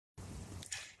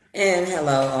And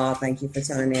hello, all. Thank you for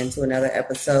tuning in to another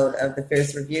episode of the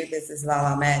Fierce Review. This is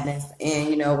Lala Madness, and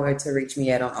you know where to reach me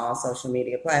at on all social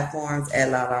media platforms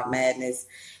at Lala Madness,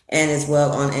 and as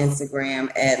well on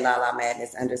Instagram at Lala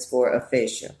Madness underscore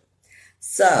official.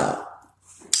 So,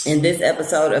 in this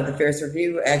episode of the Fierce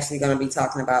Review, we're actually going to be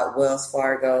talking about Wells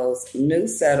Fargo's new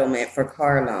settlement for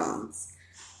car loans.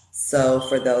 So,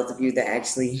 for those of you that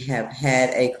actually have had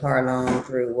a car loan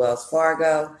through Wells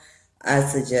Fargo, I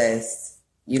suggest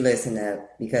you listen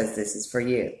up because this is for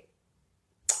you.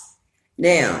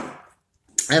 Now,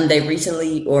 they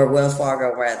recently, or Wells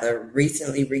Fargo rather,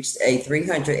 recently reached a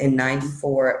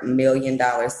 $394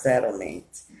 million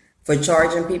settlement for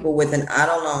charging people with an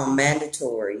auto loan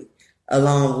mandatory,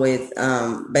 along with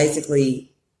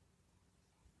basically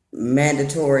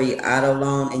mandatory auto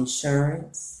loan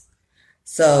insurance.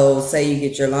 So, say you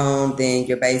get your loan, then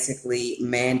you're basically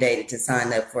mandated to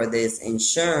sign up for this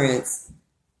insurance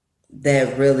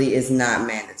that really is not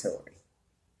mandatory.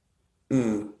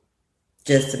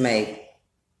 Just to make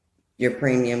your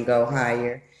premium go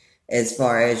higher as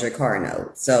far as your car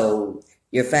note. So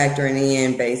you're factoring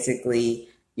in basically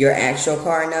your actual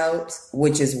car note,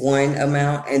 which is one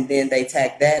amount, and then they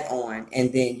tack that on,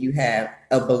 and then you have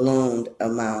a ballooned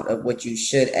amount of what you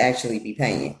should actually be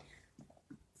paying.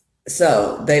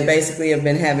 So they basically have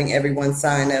been having everyone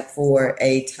sign up for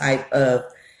a type of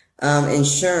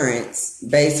insurance,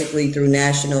 basically through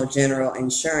National General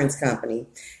Insurance Company.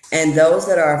 And those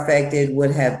that are affected would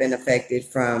have been affected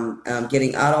from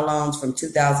getting auto loans from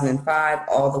 2005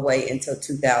 all the way until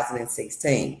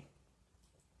 2016,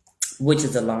 which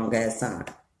is a long ass time.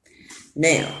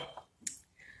 Now,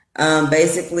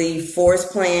 basically,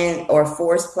 forced plan or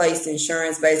forced placed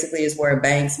insurance basically is where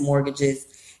banks, mortgages,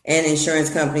 and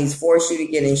insurance companies force you to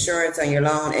get insurance on your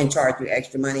loan and charge you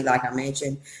extra money, like I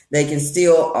mentioned. They can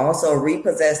still also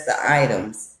repossess the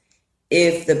items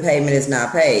if the payment is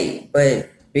not paid.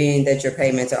 But being that your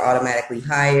payments are automatically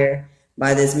higher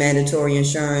by this mandatory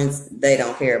insurance, they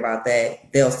don't care about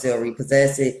that. They'll still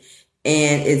repossess it.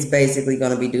 And it's basically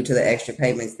going to be due to the extra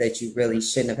payments that you really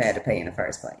shouldn't have had to pay in the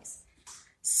first place.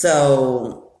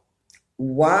 So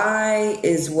why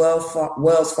is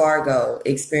Wells Fargo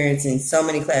experiencing so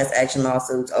many class action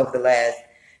lawsuits over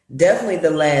definitely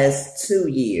the last 2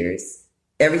 years?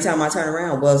 Every time I turn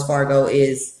around, Wells Fargo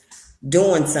is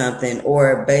doing something,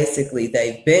 or basically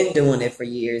they've been doing it for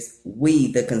years.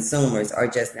 We, the consumers, are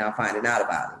just now finding out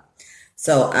about it.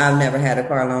 So I've never had a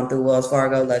car loan through Wells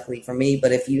Fargo, luckily for me.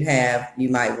 But if you have, you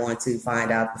might want to find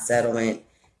out the settlement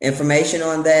information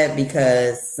on that,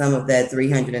 because some of that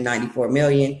 $394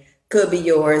 million could be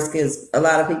yours, because a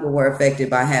lot of people were affected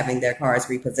by having their cars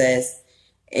repossessed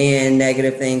and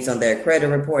negative things on their credit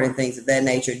report and things of that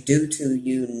nature due to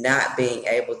you not being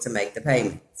able to make the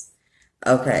payments.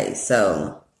 Okay,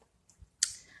 so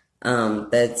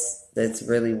that's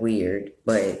really weird,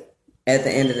 but at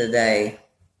the end of the day,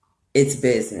 it's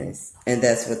business, and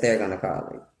that's what they're going to call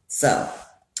it. So,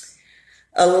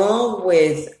 along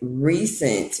with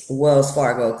recent Wells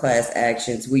Fargo class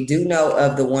actions, we do know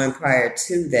of the one prior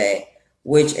to that,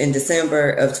 which in December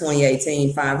of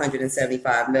 2018,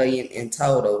 $575 million in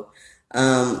total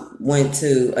went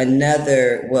to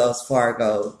another Wells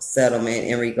Fargo settlement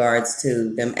in regards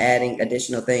to them adding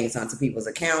additional things onto people's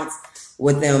accounts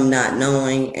with them not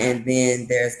knowing. And then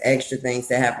there's extra things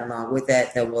that happen along with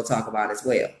that we'll talk about as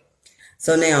well.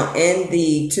 So now in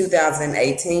the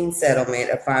 2018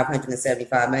 settlement of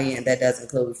 $575 million, that does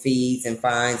include fees and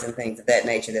fines and things of that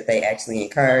nature that they actually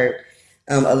incurred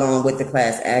along with the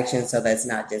class action. So that's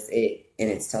not just it in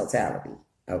its totality.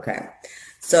 Okay.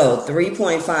 So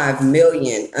 3.5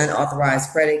 million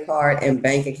unauthorized credit card and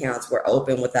bank accounts were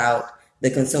opened without the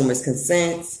consumer's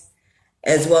consent,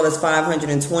 as well as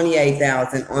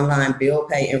 528,000 online bill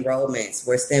pay enrollments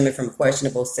were stemming from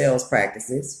questionable sales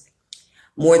practices.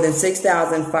 More than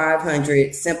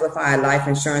 6,500 simplified life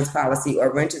insurance policy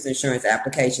or renter's insurance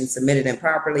applications submitted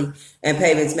improperly, and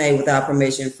payments made without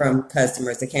permission from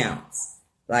customers' accounts.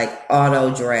 Like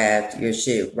auto draft your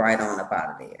shit right on up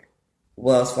out of there.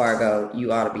 Wells Fargo,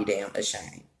 you ought to be damn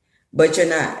ashamed. But you're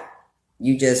not.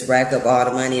 You just rack up all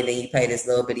the money and then you pay this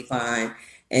little bitty fine,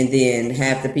 and then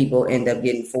half the people end up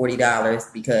getting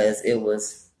 $40 because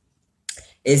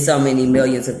it's so many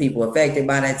millions of people affected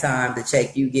by that time. The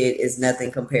check you get is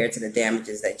nothing compared to the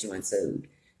damages that you ensued.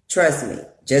 Trust me,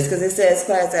 just because it says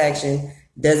class action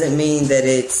doesn't mean that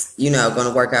it's, going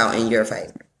to work out in your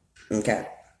favor. Okay?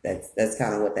 That's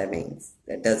kind of what that means.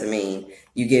 That doesn't mean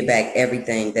you get back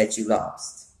everything that you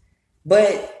lost.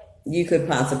 But you could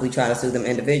possibly try to sue them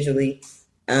individually.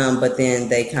 But then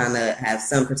they kind of have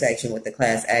some protection with the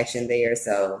class action there.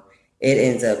 So it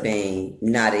ends up being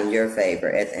not in your favor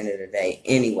at the end of the day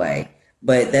anyway.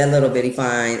 But that little bitty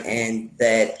fine and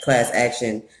that class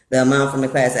action, the amount from the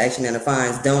class action and the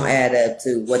fines don't add up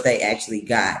to what they actually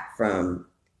got from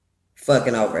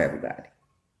fucking over everybody.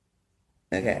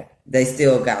 Okay. They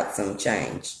still got some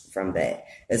change from that,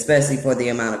 especially for the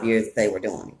amount of years that they were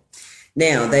doing it.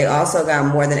 Now, they also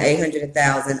got more than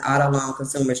 800,000 auto loan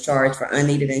consumers charged for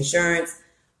unneeded insurance,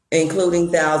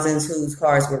 including thousands whose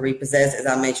cars were repossessed, as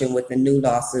I mentioned, with the new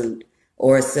lawsuit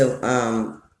or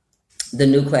the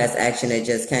new class action that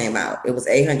just came out. It was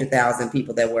 800,000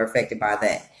 people that were affected by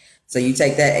that. So you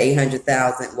take that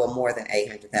 800,000, well, more than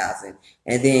 800,000,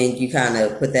 and then you kind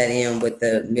of put that in with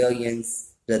the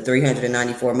millions, the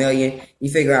 394 million. You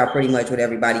figure out pretty much what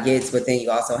everybody gets, but then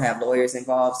you also have lawyers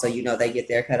involved, so you know they get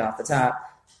their cut off the top.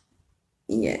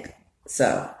 Yeah.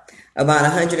 So about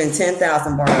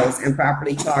 110,000 borrowers and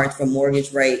property charged for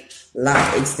mortgage rate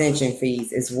lock extension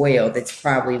fees as well. That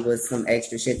probably was some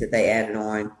extra shit that they added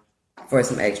on for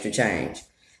some extra change.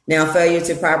 Now, failure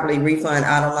to properly refund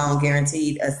auto loan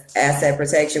guaranteed asset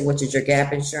protection, which is your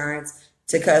gap insurance,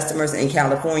 to customers in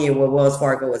California, where Wells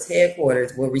Fargo is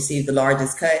headquarters, will receive the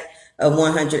largest cut of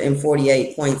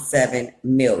 $148.7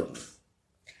 million.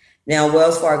 Now,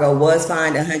 Wells Fargo was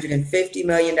fined $150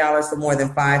 million for more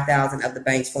than 5,000 of the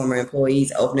bank's former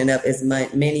employees, opening up as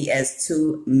many as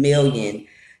 2 million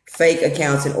fake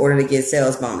accounts in order to get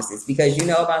sales bonuses. Because you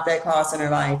know about that call center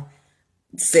life.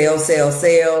 Sell, sell,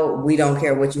 sell. We don't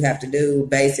care what you have to do.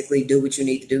 Basically, do what you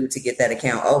need to do to get that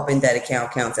account open. That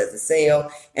account counts as a sale.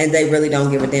 And they really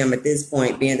don't give a damn at this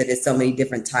point, being that there's so many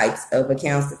different types of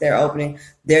accounts that they're opening.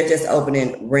 They're just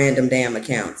opening random damn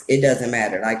accounts. It doesn't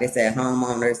matter. Like I said,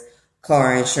 homeowners,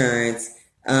 car insurance,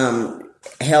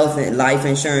 health and life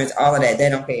insurance, all of that. They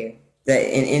don't care. That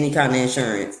in any kind of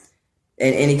insurance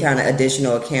and any kind of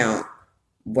additional account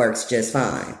works just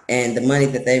fine. And the money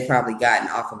that they've probably gotten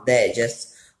off of that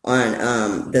just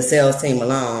on the sales team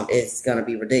alone is going to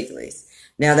be ridiculous.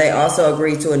 Now, they also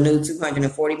agreed to a new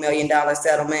 $240 million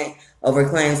settlement over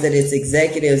claims that its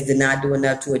executives did not do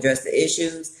enough to address the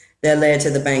issues that led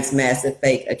to the bank's massive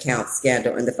fake account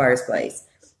scandal in the first place.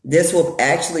 This will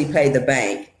actually pay the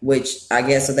bank, which I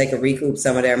guess so they could recoup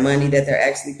some of their money that they're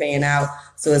actually paying out.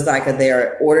 So it's like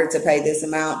they're ordered to pay this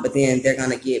amount, but then they're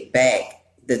going to get back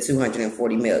the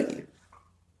 $240 million,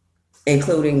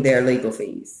 including their legal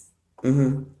fees.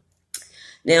 Now,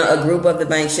 a group of the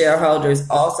bank shareholders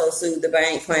also sued the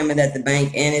bank, claiming that the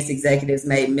bank and its executives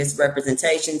made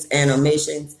misrepresentations and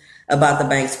omissions about the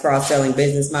bank's cross-selling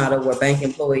business model, where bank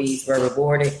employees were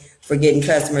rewarded for getting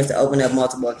customers to open up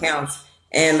multiple accounts.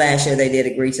 And last year, they did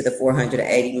agree to the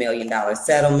 $480 million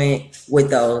settlement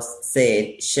with those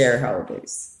said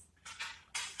shareholders.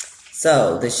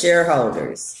 So the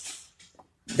shareholders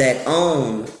that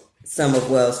own some of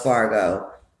Wells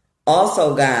Fargo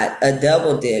also got a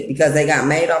double dip because they got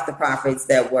made off the profits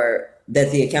that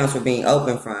the accounts were being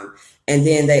opened from. And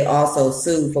then they also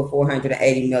sued for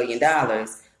 $480 million,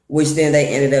 which then they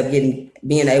ended up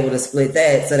being able to split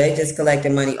that. So they just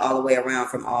collected money all the way around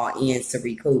from all ends to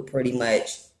recoup pretty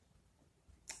much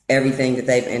everything that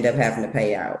they've ended up having to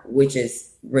pay out, which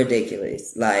is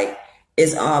ridiculous. Like,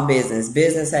 it's all business.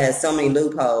 Business has so many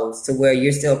loopholes to where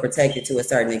you're still protected to a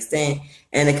certain extent,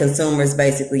 and the consumers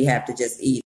basically have to just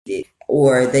eat it.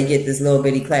 Or they get this little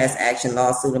bitty class action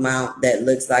lawsuit amount that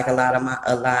looks like a lot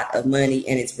of money,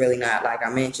 and it's really not, like I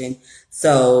mentioned.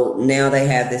 So now they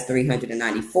have this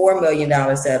 $394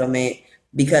 million settlement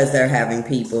because they're having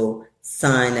people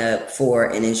sign up for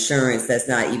an insurance that's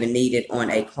not even needed on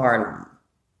a car loan.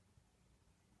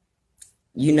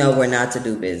 You know where not to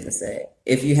do business at.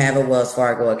 If you have a Wells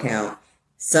Fargo account,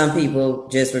 some people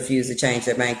just refuse to change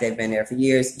their bank. They've been there for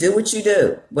years. Do what you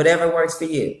do, whatever works for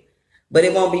you. But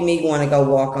it won't be me going to go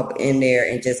walk up in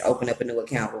there and just open up a new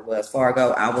account with Wells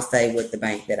Fargo. I will stay with the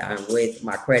bank that I'm with,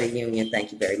 my credit union.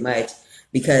 Thank you very much.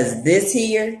 Because this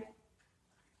here,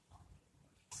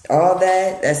 all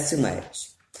that's too much.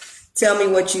 Tell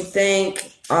me what you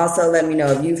think. Also, let me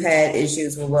know if you've had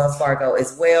issues with Wells Fargo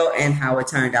as well and how it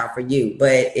turned out for you.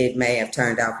 But it may have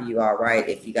turned out for you all right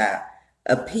if you got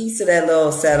a piece of that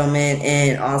little settlement.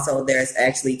 And also, there's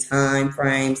actually time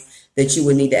frames that you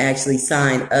would need to actually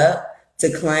sign up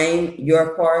to claim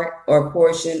your part or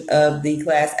portion of the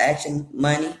class action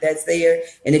money that's there.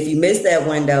 And if you miss that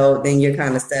window, then you're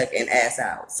kind of stuck and ass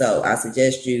out. So I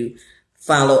suggest you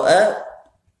follow up.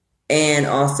 And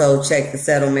also check the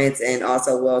settlements, and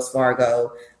also Wells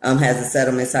Fargo has a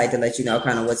settlement site to let you know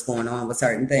kind of what's going on with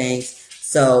certain things.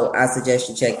 So I suggest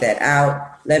you check that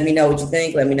out. Let me know what you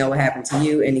think. Let me know what happened to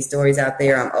you. Any stories out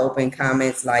there? I'm open.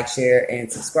 Comments, like, share,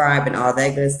 and subscribe, and all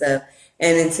that good stuff.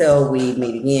 And until we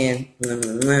meet again,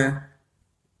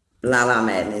 la la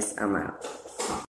madness, I'm out.